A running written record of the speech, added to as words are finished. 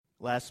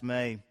Last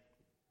May,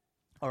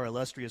 our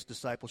illustrious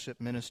discipleship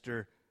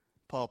minister,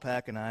 Paul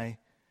Pack, and I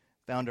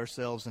found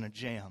ourselves in a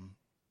jam.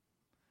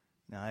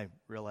 Now, I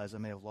realize I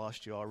may have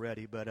lost you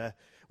already, but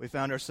we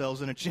found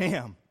ourselves in a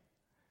jam.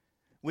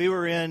 We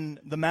were in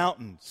the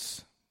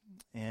mountains,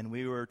 and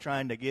we were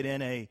trying to get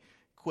in a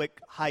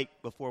quick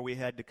hike before we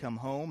had to come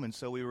home, and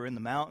so we were in the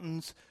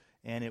mountains,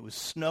 and it was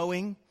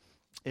snowing.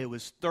 It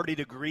was 30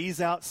 degrees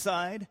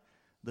outside.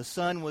 The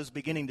sun was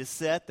beginning to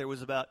set. There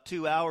was about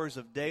 2 hours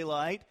of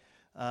daylight.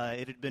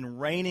 It had been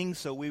raining,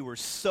 so we were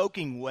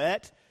soaking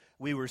wet.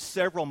 We were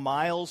several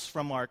miles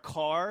from our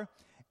car,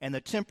 and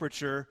the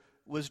temperature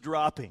was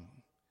dropping.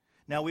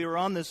 Now, we were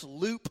on this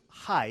loop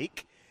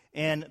hike,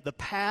 and the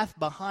path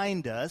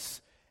behind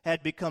us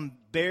had become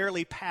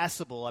barely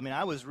passable. I mean,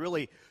 I was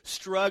really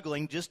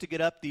struggling just to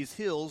get up these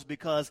hills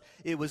because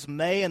it was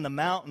May in the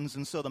mountains,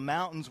 and so the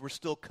mountains were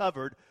still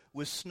covered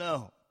with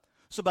snow.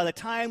 So by the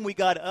time we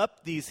got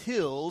up these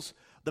hills,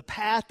 the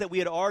path that we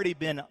had already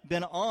been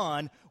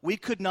on, we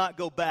could not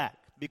go back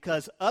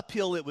because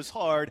uphill it was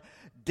hard,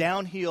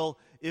 downhill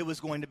it was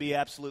going to be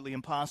absolutely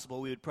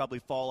impossible. We would probably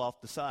fall off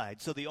the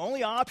side. So the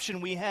only option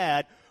we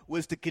had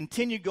was to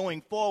continue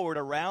going forward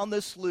around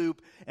this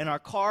loop, and our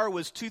car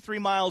was 2-3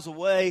 miles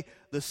away.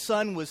 The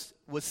sun was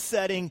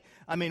setting.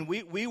 I mean,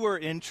 we were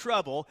in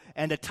trouble.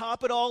 And to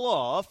top it all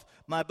off,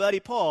 my buddy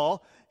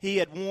Paul, he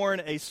had worn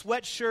a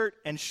sweatshirt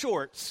and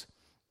shorts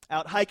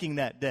out hiking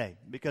that day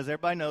because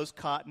everybody knows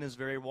cotton is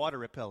very water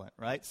repellent,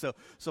 right? So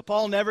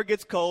Paul never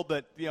gets cold,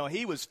 but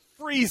he was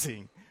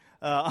freezing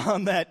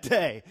on that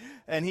day.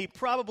 And he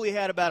probably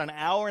had about an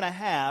hour and a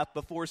half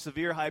before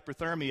severe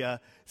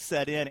hypothermia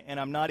set in, and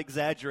I'm not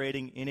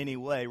exaggerating in any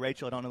way.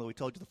 Rachel, I don't know that we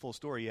told you the full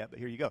story yet, but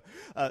here you go.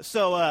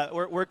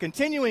 We're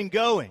continuing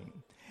going,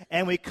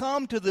 and we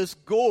come to this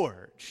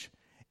gorge.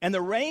 And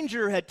the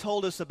ranger had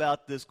told us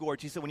about this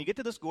gorge. He said, when you get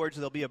to this gorge,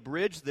 there'll be a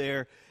bridge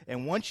there,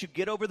 and once you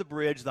get over the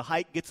bridge, the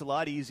hike gets a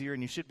lot easier,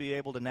 and you should be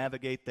able to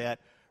navigate that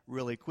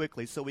really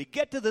quickly. So we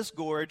get to this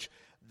gorge.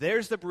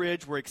 There's the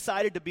bridge. We're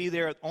excited to be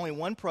there. Only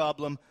one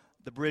problem,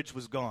 the bridge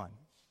was gone.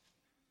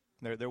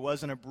 There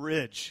wasn't a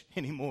bridge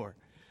anymore.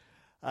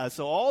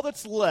 So all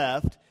that's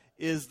left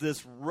is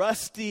this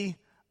rusty,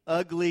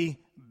 ugly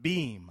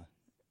beam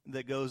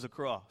that goes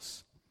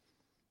across.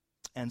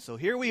 And so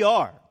here we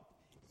are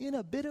in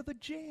a bit of a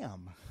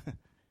jam.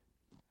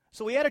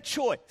 So we had a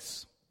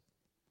choice.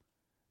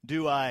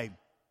 Do I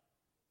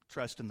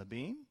trust in the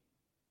beam?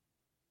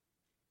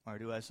 Or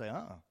do I say,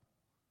 I'm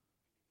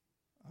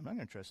not going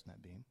to trust in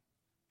that beam.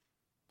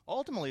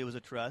 Ultimately, it was a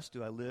trust. It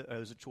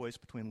was a choice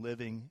between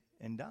living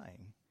and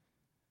dying.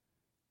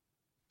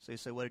 So you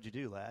say, what did you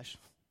do, Lash?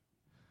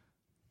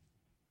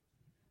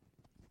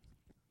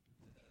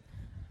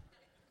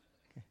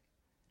 Okay.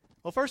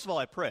 Well, first of all,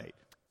 I prayed.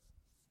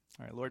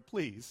 All right, Lord,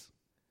 please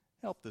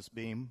help this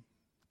beam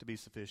to be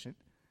sufficient.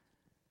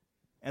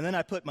 And then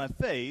I put my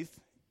faith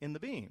in the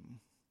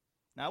beam.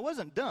 Now, I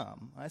wasn't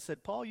dumb. I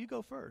said, Paul, you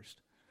go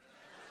first.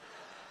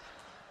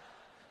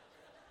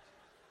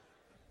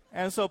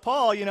 And so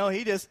Paul,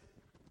 he just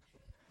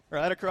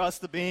right across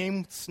the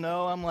beam,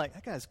 snow. I'm like,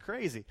 that guy's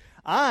crazy.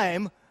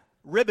 I'm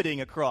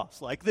ribbiting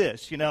across like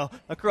this,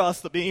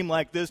 across the beam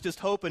like this, just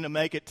hoping to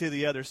make it to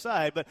the other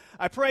side. But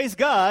I praise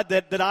God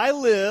that I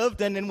lived,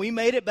 and then we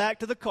made it back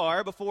to the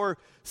car before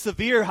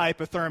severe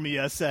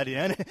hypothermia set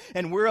in,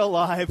 and we're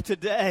alive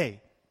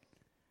today.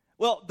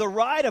 Well, the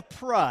ride of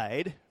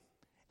pride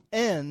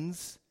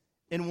ends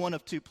in one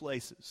of two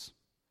places.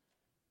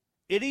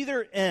 It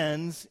either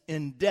ends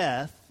in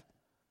death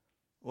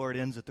or it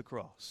ends at the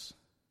cross.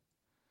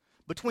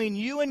 Between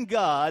you and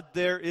God,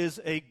 there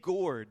is a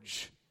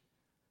gorge,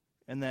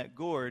 and that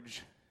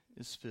gorge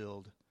is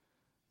filled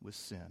with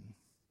sin.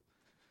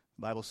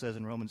 The Bible says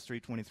in Romans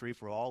 3:23,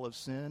 for all have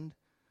sinned,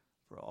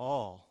 for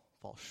all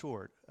fall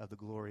short of the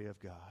glory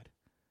of God.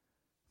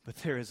 But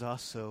there is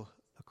also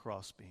a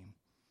crossbeam.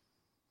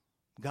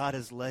 God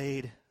has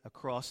laid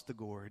across the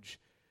gorge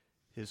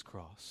his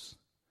cross.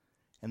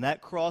 And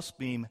that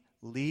crossbeam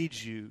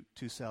leads you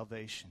to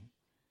salvation.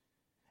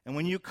 And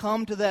when you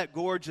come to that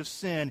gorge of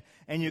sin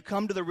and you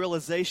come to the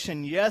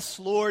realization, yes,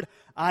 Lord,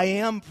 I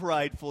am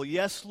prideful.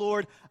 Yes,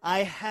 Lord, I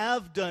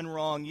have done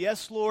wrong.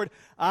 Yes, Lord,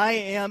 I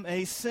am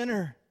a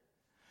sinner.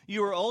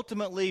 You are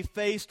ultimately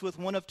faced with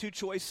one of two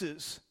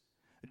choices.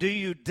 Do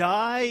you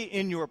die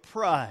in your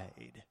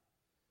pride,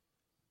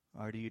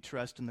 or do you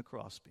trust in the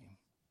crossbeam?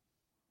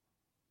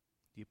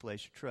 Do you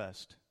place your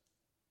trust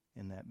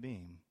in that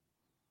beam?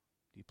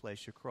 Do you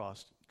place your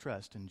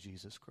trust in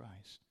Jesus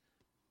Christ?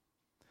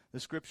 The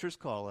Scriptures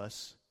call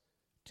us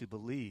to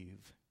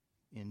believe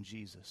in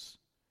Jesus.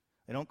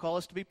 They don't call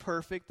us to be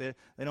perfect. They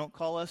don't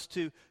call us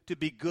to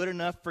be good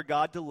enough for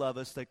God to love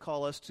us. They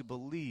call us to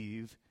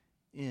believe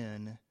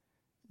in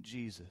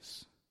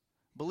Jesus.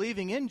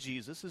 Believing in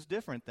Jesus is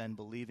different than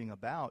believing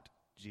about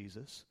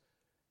Jesus.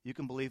 You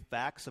can believe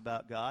facts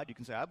about God. You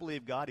can say, I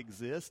believe God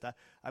exists.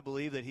 I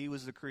believe that he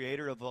was the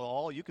creator of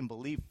all. You can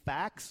believe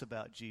facts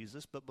about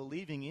Jesus, but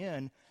believing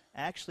in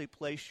actually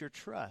place your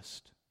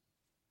trust.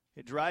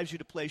 It drives you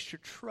to place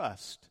your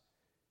trust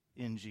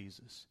in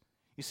Jesus.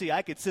 You see,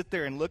 I could sit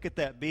there and look at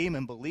that beam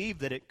and believe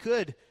that it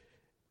could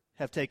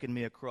have taken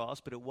me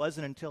across, but it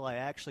wasn't until I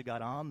actually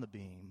got on the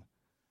beam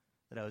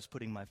that I was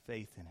putting my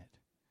faith in it.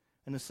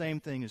 And the same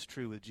thing is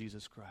true with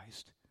Jesus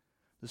Christ.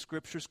 The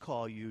Scriptures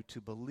call you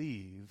to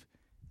believe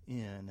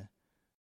in